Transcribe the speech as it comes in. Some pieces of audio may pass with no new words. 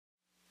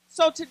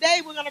So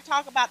today we're going to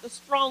talk about the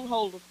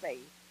stronghold of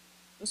faith.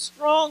 The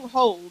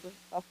stronghold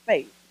of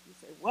faith. You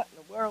say, what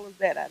in the world is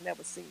that? I've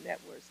never seen that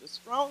word. It's the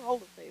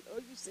stronghold of faith.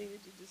 Oh, you've seen it,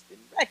 you just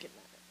didn't recognize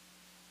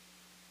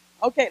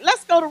it. Okay,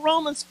 let's go to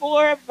Romans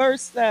 4,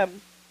 verse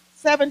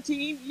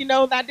 17. You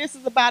know, now this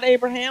is about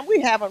Abraham.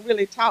 We haven't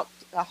really talked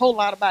a whole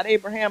lot about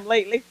Abraham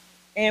lately.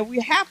 And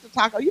we have to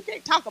talk. You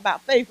can't talk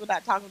about faith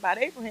without talking about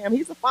Abraham.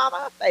 He's the father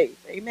of faith.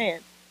 Amen.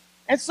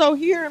 And so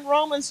here in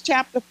Romans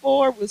chapter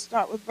 4, we'll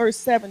start with verse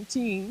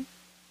 17.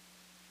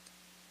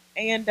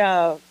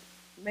 And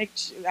make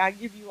sure I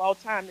give you all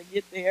time to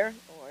get there,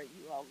 or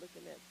you all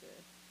looking at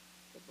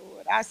the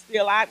board.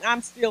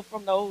 I'm still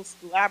from the old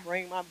school. I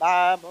bring my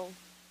Bible.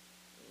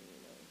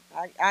 You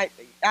know,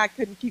 I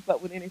couldn't keep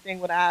up with anything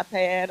with an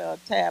iPad or a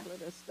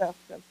tablet or stuff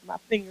because my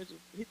fingers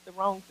would hit the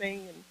wrong thing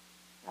and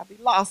I'd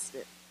be lost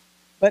it.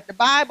 But the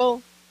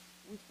Bible,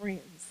 we're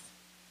friends.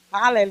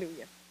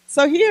 Hallelujah.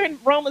 So here in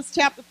Romans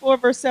chapter 4,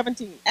 verse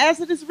 17, as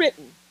it is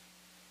written,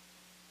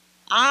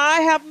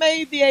 I have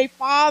made thee a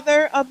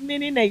father of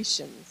many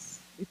nations.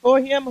 Before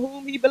him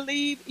whom he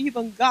believed,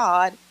 even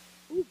God.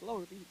 Ooh,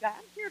 glory be to God.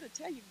 I'm here to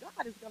tell you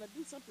God is going to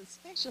do something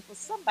special for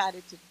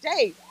somebody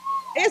today.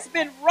 It's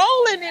been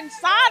rolling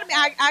inside of me.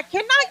 I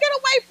cannot get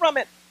away from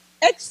it.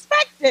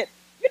 Expect it.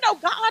 You know,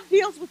 God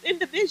deals with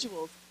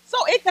individuals. So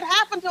it could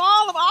happen to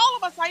all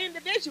of us are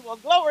individuals.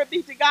 Glory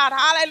be to God.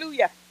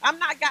 Hallelujah. I'm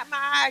not got my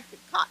eye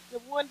caught to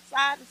one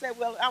side and say,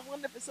 well, I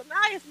wonder if it's so. Now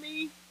it's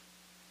me.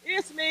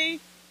 It's me.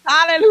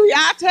 Hallelujah.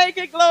 I take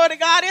it. Glory to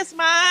God. It's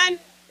mine.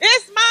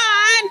 It's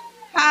mine.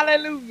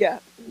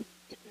 Hallelujah.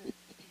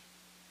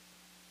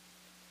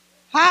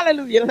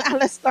 Hallelujah. Now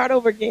let's start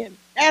over again.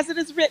 As it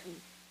is written,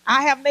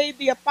 I have made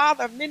thee a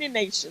father of many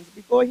nations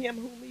before him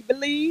whom he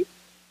believed,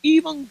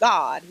 even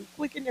God, who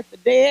quickeneth the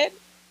dead,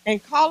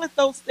 and calleth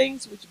those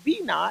things which be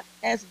not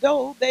as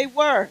though they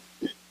were.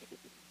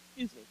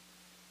 Excuse me.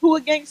 Who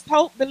against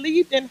hope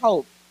believed in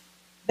hope,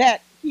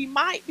 that he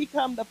might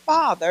become the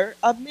father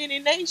of many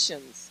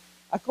nations,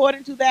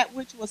 according to that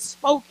which was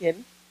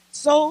spoken,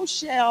 so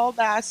shall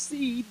thy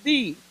seed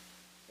be.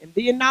 And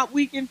being not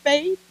weak in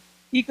faith,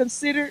 he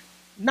considered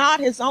not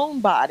his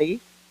own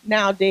body,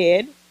 now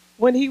dead,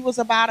 when he was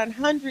about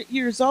 100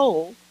 years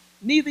old,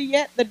 neither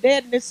yet the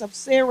deadness of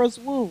Sarah's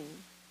womb.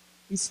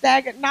 He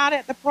staggered not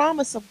at the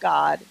promise of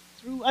God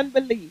through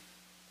unbelief,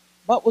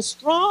 but was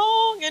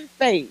strong in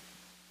faith,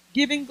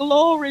 giving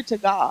glory to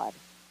God,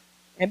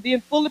 and being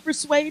fully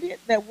persuaded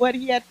that what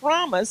he had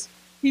promised,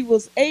 he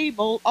was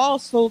able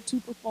also to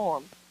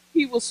perform.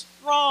 He was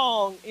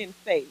strong in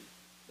faith,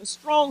 the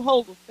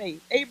stronghold of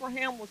faith.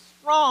 Abraham was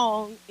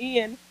strong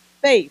in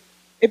faith.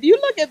 If you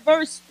look at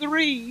verse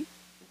 3,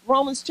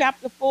 Romans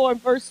chapter 4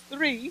 and verse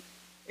 3,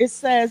 it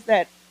says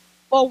that,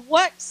 for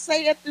what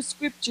saith the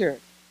scripture?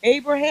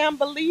 Abraham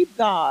believed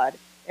God,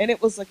 and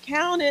it was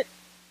counted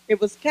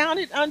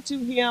unto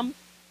him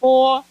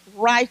for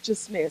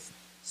righteousness.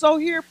 So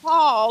here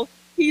Paul,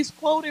 he's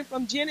quoting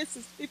from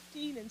Genesis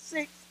 15 and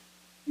 6.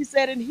 He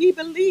said, and he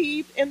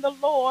believed in the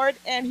Lord,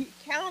 and he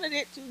counted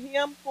it to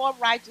him for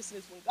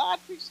righteousness. When God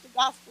preached the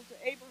gospel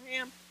to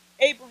Abraham,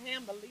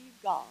 Abraham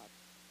believed God,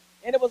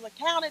 and it was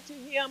accounted to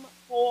him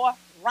for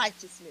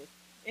righteousness.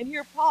 And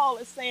here Paul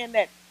is saying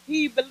that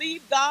he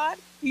believed God,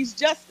 he's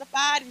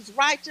justified, he's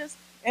righteous.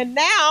 And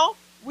now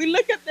we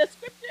look at the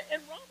scripture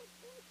in Romans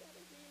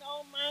 4:17.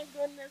 Oh my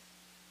goodness.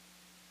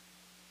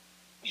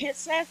 It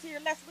says here,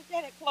 let's look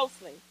at it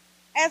closely.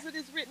 As it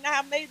is written, I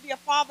have made thee a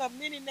father of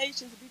many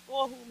nations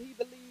before whom he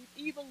believed,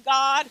 even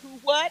God who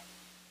what?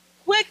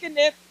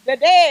 Quickeneth the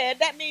dead.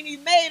 That means he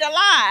made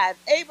alive.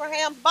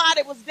 Abraham's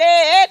body was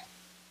dead,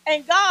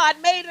 and God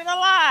made it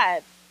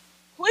alive.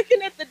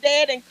 Quickeneth the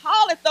dead, and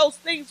calleth those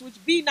things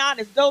which be not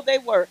as though they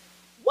were.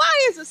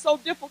 Why is it so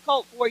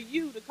difficult for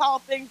you to call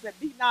things that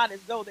be not as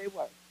though they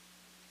were?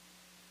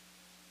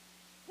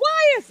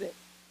 Why is it?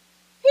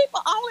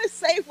 People always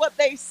say what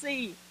they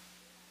see.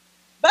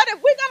 But if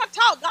we're going to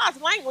talk God's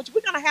language,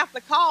 we're going to have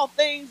to call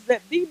things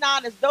that be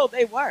not as though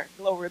they were.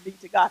 Glory be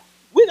to God.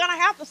 We're going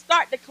to have to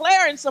start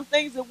declaring some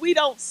things that we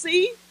don't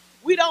see,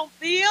 we don't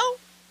feel.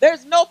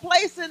 There's no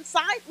place in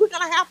sight. We're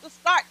going to have to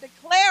start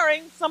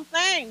declaring some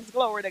things.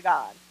 Glory to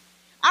God.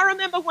 I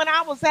remember when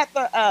I was at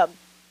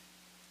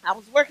I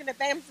was working at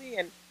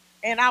FAMC,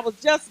 and I was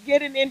just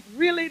getting in,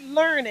 really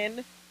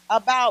learning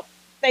about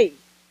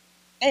faith.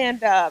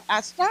 And I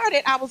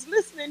was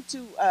listening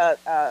to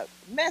a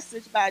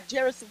message by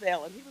Jerry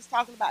Savelle, and he was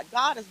talking about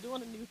God is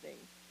doing a new thing.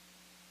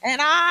 And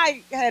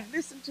I had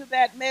listened to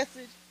that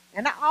message,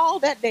 and all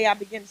that day I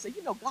began to say,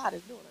 you know, God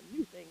is doing a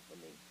new thing for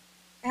me.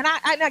 And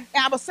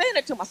I was saying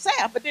it to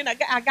myself, but then I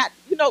got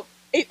you know,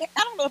 I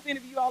don't know if any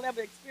of you all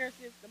ever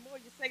experienced this. The more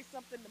you say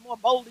something, the more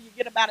bolder you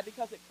get about it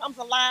because it comes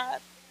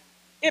alive.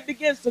 It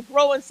begins to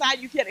grow inside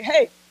you.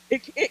 Hey,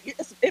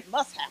 it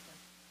must happen.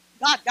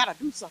 God got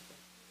to do something.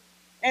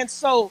 And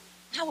so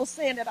I was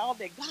saying that all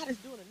day. God is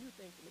doing a new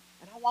thing for me.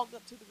 And I walked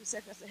up to the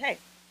reception. I said, hey,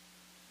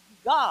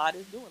 God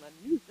is doing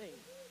a new thing.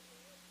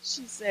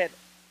 She said,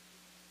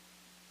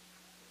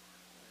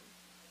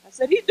 I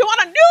said, he's doing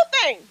a new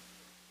thing.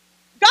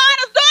 God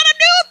is doing a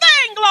new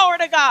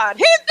God.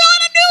 He's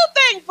doing a new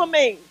thing for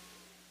me.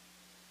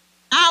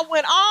 I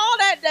went all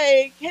that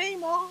day,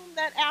 came home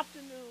that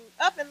afternoon,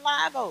 up in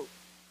Live Oak.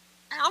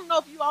 I don't know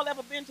if you all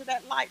ever been to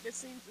that light that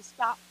seems to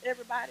stop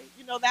everybody.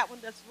 You know that one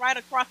that's right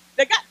across.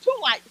 They got two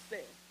lights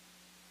there.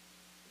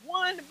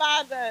 One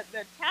by the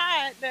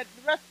Thai, the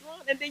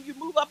restaurant, and then you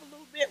move up a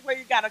little bit where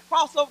you got to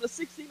cross over to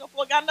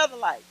 1604, got another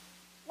light.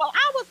 Well,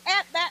 I was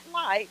at that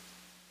light,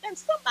 and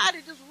somebody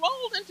just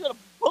rolled into the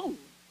boom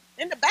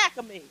in the back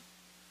of me.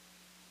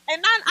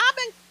 And I've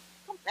been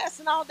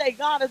confessing all day,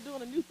 God is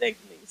doing a new thing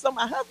for me. So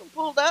my husband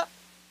pulled up,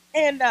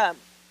 and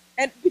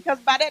because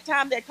by that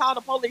time they called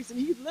the police, and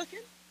he's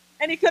looking,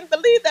 and he couldn't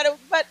believe that it was,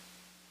 but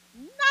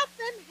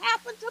nothing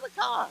happened to the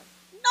car.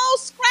 No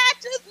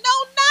scratches,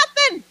 no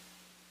nothing.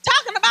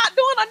 Talking about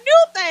doing a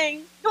new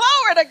thing.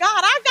 Glory to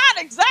God. I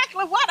got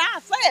exactly what I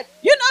said.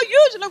 You know,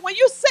 usually when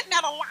you're sitting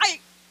at a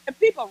light and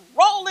people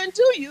roll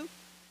into you,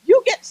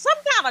 you get some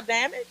kind of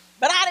damage,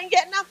 but I didn't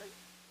get nothing.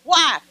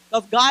 Why?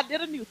 Because God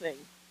did a new thing.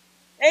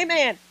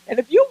 Amen. And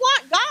if you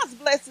want God's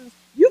blessings,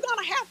 you're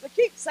going to have to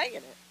keep saying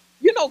it.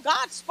 You know,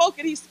 God spoke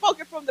it. He spoke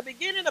it from the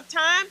beginning of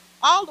time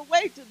all the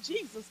way till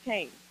Jesus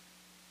came.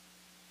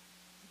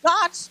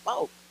 God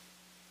spoke.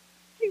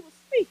 He was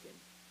speaking.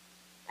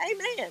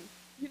 Amen.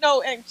 You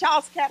know, and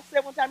Charles Capps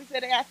said one time, he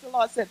said, they asked the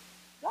Lord, said,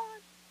 God,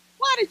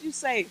 why did you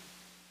say,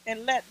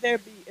 and let there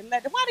be,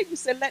 why did you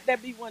say, let there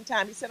be one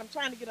time? He said, I'm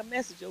trying to get a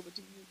message over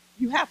to you.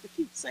 You have to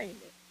keep saying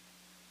it.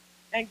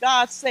 And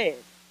God said,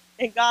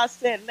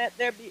 let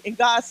there be, and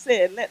God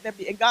said, let there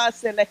be, and God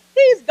said,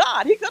 he's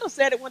God. He could have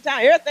said it one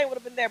time. Everything would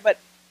have been there, but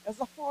there's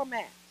a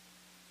format.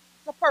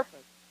 It's a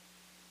purpose.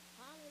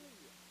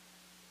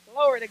 Hallelujah.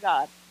 Glory to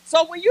God.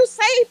 So when you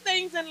say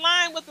things in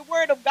line with the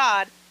word of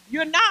God,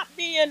 you're not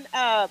being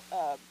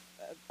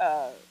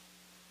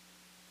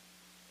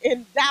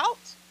in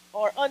doubt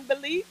or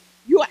unbelief.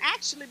 You are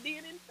actually being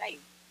in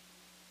faith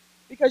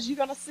because you're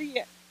going to see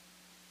it.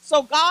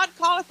 So God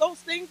calleth those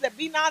things that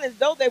be not as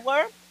though they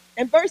were.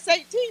 And verse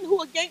 18,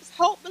 who against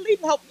hope believe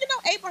in hope. You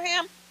know,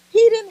 Abraham,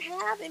 he didn't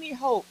have any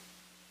hope.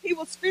 He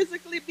was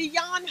physically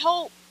beyond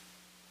hope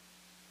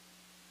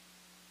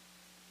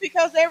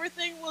because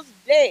everything was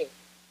dead.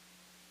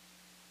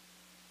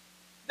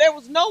 There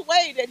was no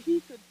way that he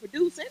could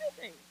produce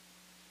anything.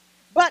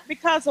 But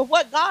because of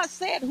what God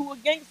said, who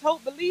against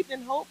hope believed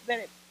in hope,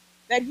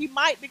 that he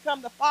might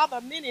become the father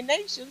of many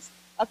nations,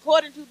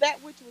 according to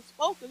that which was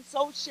spoken,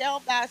 so shall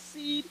thy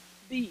seed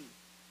be.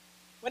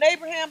 When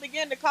Abraham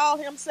began to call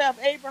himself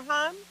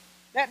Abraham,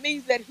 that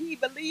means that he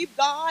believed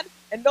God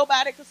and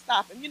nobody could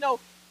stop him. You know,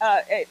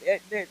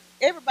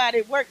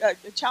 everybody worked,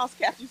 Charles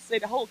Capps used to say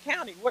the whole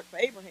county worked for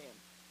Abraham.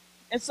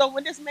 And so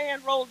when this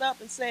man rolled up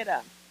and said,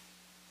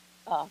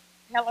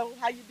 hello,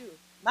 how you doing?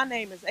 My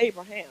name is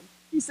Abraham.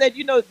 He said,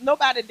 you know,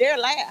 nobody dare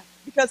laugh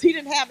because he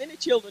didn't have any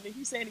children. And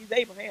he's saying he's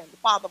Abraham, the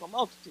father of a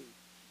multitude.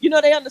 You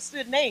know, they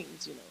understood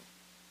names, you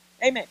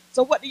know. Amen.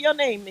 So what do your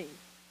name mean?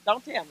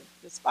 Don't tell me.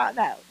 Just find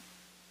out.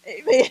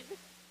 Amen.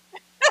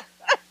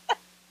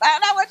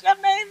 Find out what your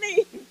name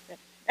means.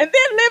 And then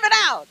live it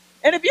out.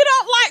 And if you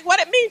don't like what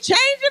it means,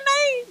 change your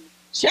name.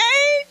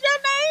 Change your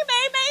name.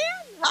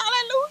 Amen.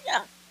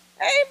 Hallelujah.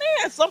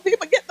 Amen. Some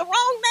people get the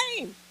wrong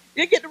name.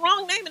 They get the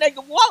wrong name and they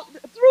can walk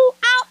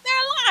throughout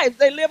their lives.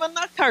 They live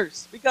under a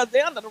curse because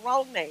they're under the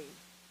wrong name.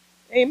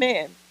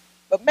 Amen.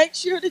 But make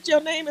sure that your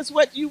name is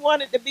what you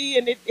want it to be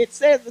and it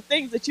says the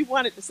things that you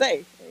want it to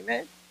say.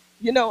 Amen.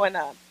 You know, and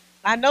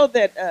I know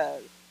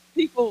that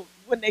people,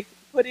 when they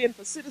put in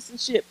for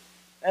citizenship,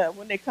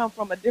 when they come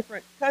from a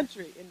different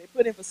country and they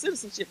put in for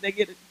citizenship, they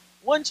get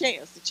one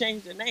chance to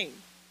change their name.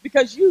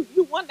 Because you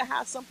wonder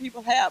how some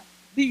people have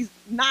these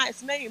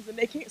nice names and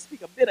they can't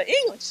speak a bit of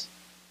English.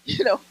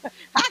 You know,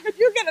 how could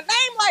you get a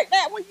name like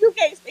that when you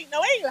can't speak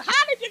no English?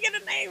 How did you get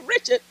a name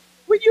Richard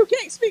when you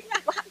can't speak? How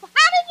did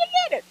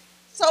you get it?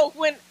 So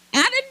when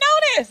I didn't know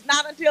this,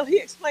 not until he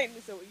explained to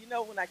me. So, you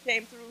know, when I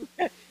came through,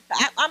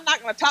 I'm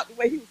not going to talk the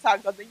way he was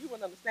talking because then you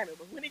wouldn't understand it.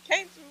 But when he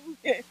came through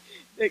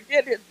to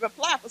get his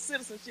apply for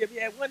citizenship, he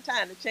had one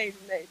time to change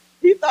his name.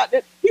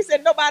 He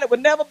said nobody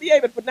would never be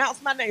able to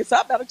pronounce my name, so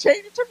I better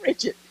change it to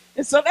Richard.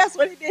 And so that's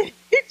what he did.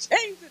 He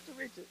changed it to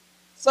Richard.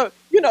 So,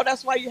 you know,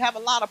 that's why you have a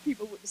lot of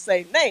people with the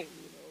same name,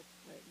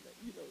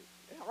 you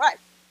know, all right.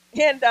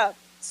 And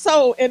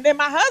and then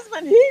my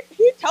husband,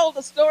 he told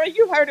a story.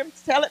 You heard him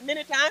tell it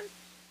many times,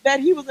 that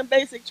he was in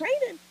basic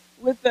training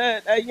with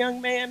a young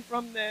man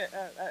from the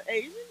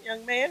Asian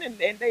young man, and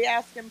they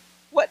asked him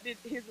what did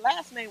his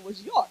last name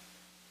was York.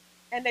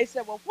 And they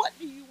said, well, what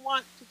do you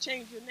want to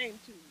change your name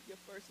to, your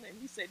first name?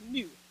 He said,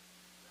 New.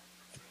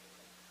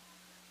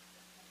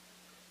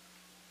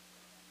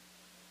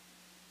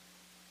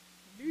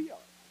 New York.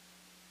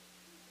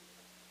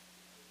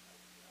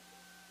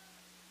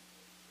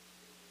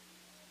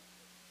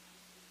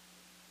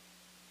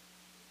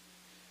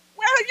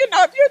 Well, you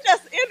know, if you're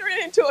just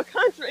entering into a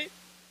country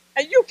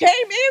and you came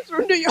in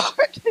through New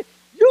York,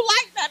 you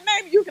like that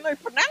name, you can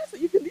pronounce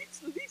it, you can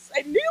at least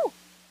say New.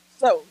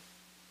 So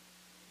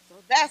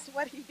that's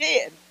what he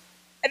did.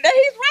 And then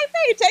he's right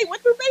there. He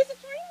went through basic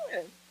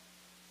training.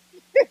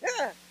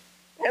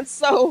 And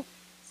so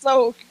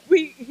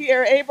we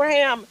hear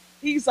Abraham,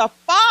 he's a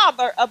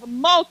father of a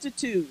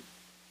multitude.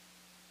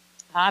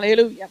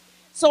 Hallelujah.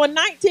 So in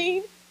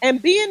 19,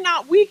 and being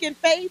not weak in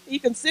faith, he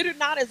considered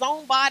not his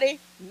own body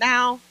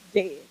now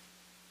dead.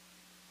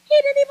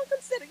 He didn't even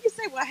consider. You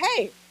say, well,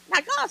 hey, now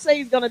God says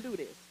he's going to do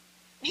this.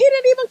 He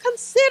didn't even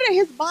consider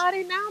his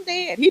body now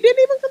dead. He didn't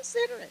even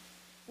consider it.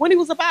 When he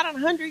was about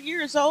 100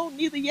 years old,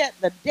 neither yet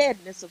the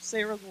deadness of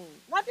Sarah's womb.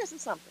 Now this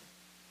is something.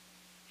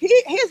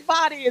 His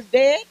body is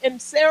dead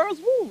and Sarah's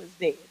womb is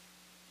dead.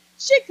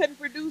 She couldn't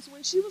produce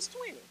when she was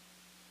 20.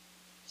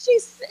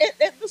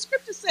 The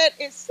scripture said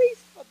it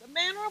ceased for the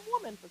manner of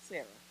woman for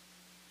Sarah.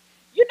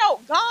 You know,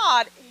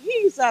 God,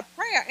 he's a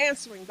prayer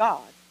answering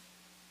God.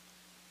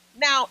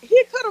 Now,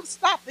 he could have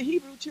stopped the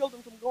Hebrew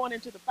children from going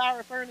into the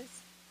fiery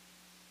furnace.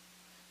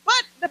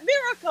 But the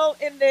miracle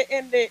in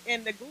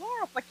the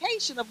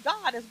glorification of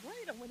God is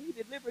greater when he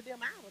delivered them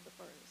out of the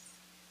furnace.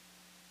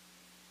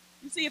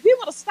 You see, if he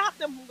would have stopped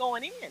them from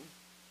going in,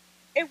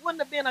 it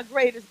wouldn't have been a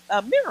great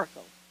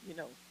miracle, you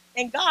know.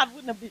 And God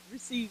wouldn't have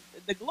received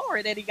the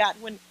glory that he got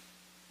when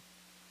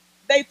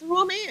they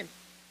threw him in.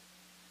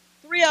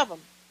 3 of them.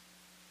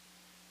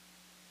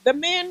 The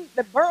men,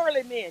 the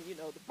burly men, you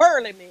know, the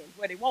burly men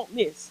where they won't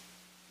miss.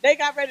 They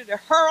got ready to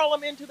hurl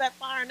them into that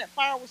fire, and that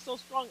fire was so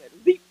strong it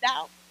leaped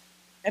out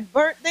and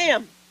burnt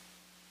them.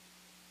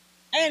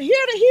 And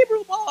here the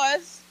Hebrew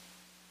boys,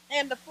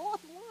 and the 4th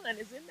one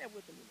is in there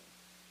with them, you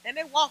know. And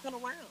they're walking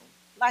around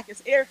like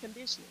it's air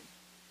conditioning.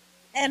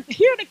 And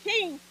here the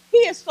king, he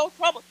is so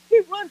troubled. He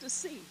run to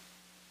see.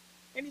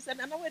 And he said,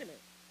 now, wait a minute.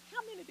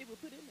 How many did we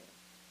put in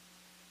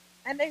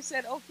there? And they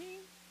said, oh, king,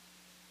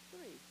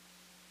 3.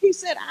 He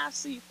said, I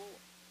see 4.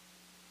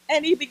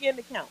 And he began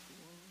to count. 1,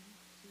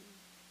 2,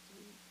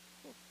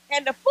 3, 4.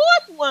 And the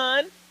 4th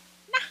one,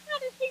 now how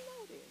did he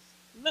know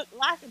this? Looked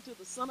like unto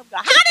the Son of God.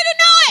 How did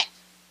he know it?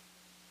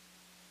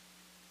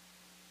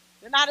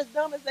 They're not as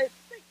dumb as they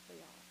think they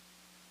are.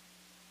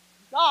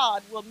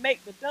 God will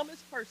make the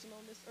dumbest person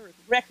on this earth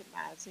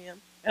recognize him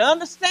and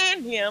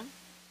understand him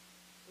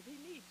if he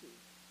needs to.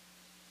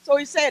 So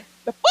he said,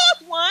 the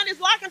 4th one is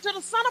like unto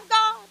the Son of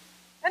God.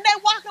 And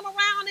they're walking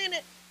around in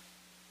it.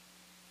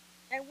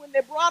 And when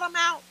they brought him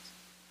out,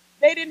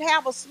 they didn't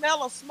have a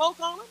smell of smoke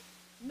on them.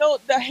 No,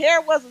 the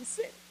hair wasn't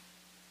sick.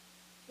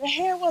 The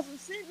hair wasn't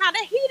sick. Now,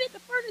 they heated the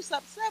furnace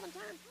up 7 times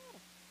hotter.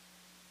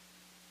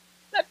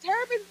 The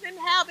turbines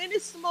didn't have any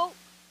smoke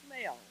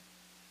smell.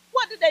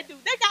 What did they do?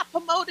 They got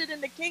promoted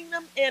in the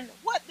kingdom, and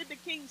what did the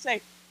king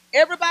say?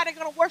 Everybody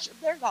going to worship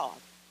their God.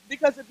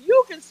 Because if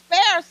you can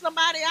spare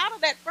somebody out of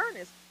that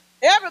furnace,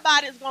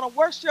 everybody is going to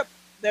worship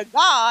the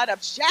God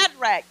of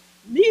Shadrach,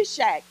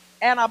 Meshach,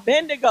 and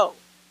Abednego.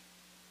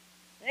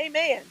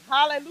 Amen.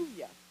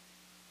 Hallelujah.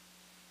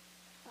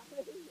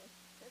 Hallelujah.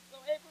 And so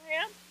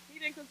Abraham, he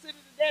didn't consider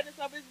the deadness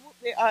of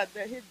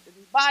his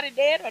body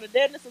dead or the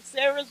deadness of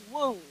Sarah's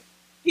womb.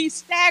 He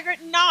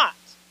staggered not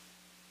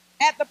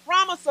at the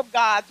promise of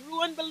God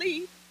through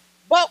unbelief,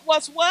 but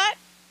was what?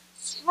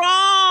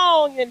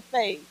 Strong in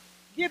faith,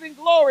 giving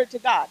glory to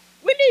God.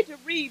 We need to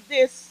read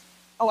this.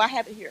 Oh, I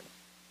have it here.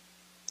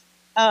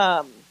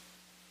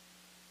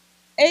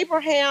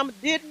 Abraham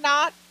did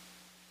not,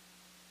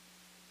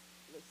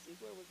 let's see,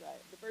 where was I?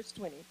 The verse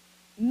 20.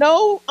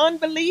 No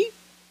unbelief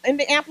in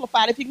the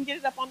Amplified. If you can get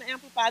it up on the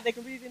Amplified, they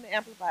can read it in the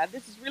Amplified.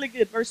 This is really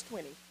good, verse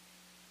 20.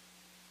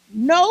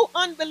 No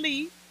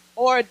unbelief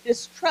or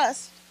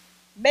distrust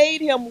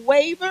made him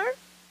waver,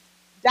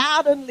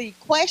 doubtingly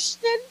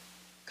question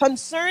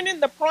concerning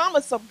the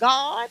promise of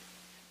God,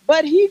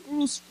 but he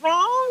grew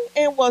strong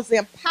and was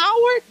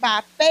empowered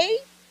by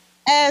faith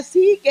as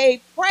he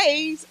gave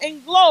praise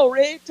and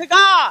glory to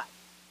God.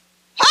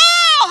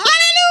 Oh,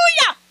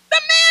 hallelujah!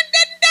 The man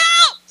didn't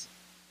doubt.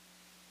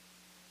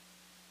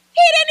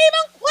 He didn't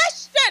even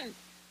question.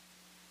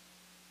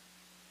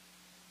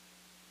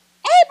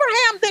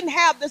 Abraham didn't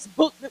have this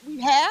book that we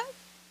have.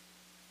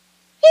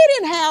 He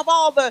didn't have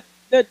all the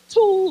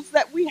tools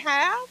that we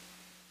have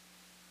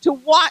to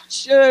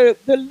watch, to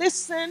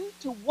listen,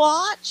 to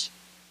watch.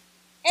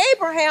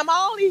 Abraham,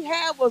 all he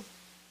had was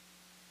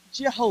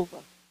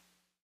Jehovah.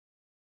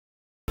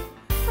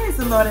 Praise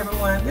the Lord,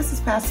 everyone. This is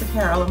Pastor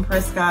Carolyn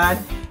Prescott,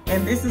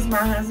 and this is my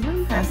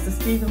husband, Pastor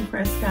Stephen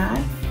Prescott,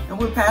 and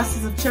we're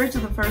pastors of Church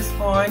of the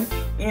Firstborn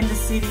in the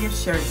city of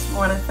Church. We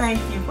want to thank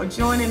you for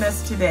joining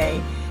us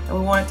today, and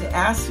we want to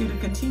ask you to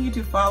continue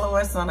to follow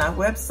us on our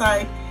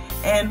website,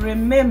 and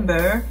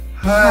remember,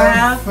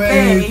 have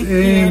faith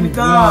in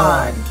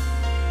God.